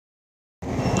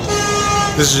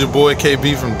This is your boy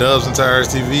KB from Dubs and Tires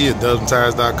TV at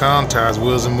dubsandtires.com. Tires,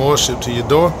 wheels, and more shipped to your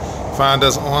door. Find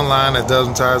us online at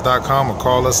dubsandtires.com or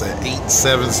call us at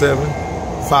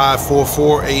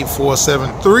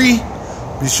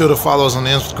 877-544-8473. Be sure to follow us on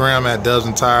Instagram at Dubs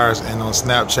and Tires and on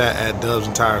Snapchat at Dubs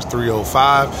and Tires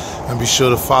 305. And be sure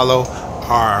to follow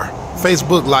our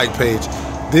Facebook like page.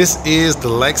 This is the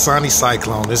Lexani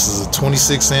Cyclone. This is a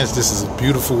 26-inch. This is a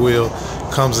beautiful wheel.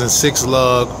 Comes in 6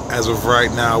 lug as of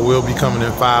right now. Will be coming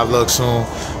in 5 lug soon.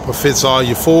 But fits all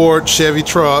your Ford, Chevy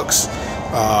trucks,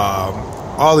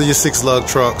 all of your 6 lug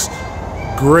trucks.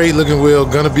 Great looking wheel.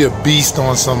 Gonna be a beast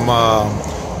on some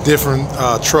different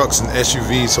trucks and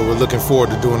SUVs. So we're looking forward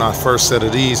to doing our first set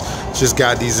of these. Just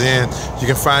got these in. You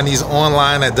can find these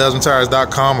online at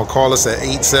dubsandtires.com or call us at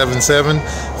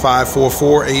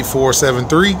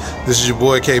 877-544-8473. This is your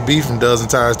boy KB from Dubs and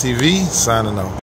Tires TV signing off.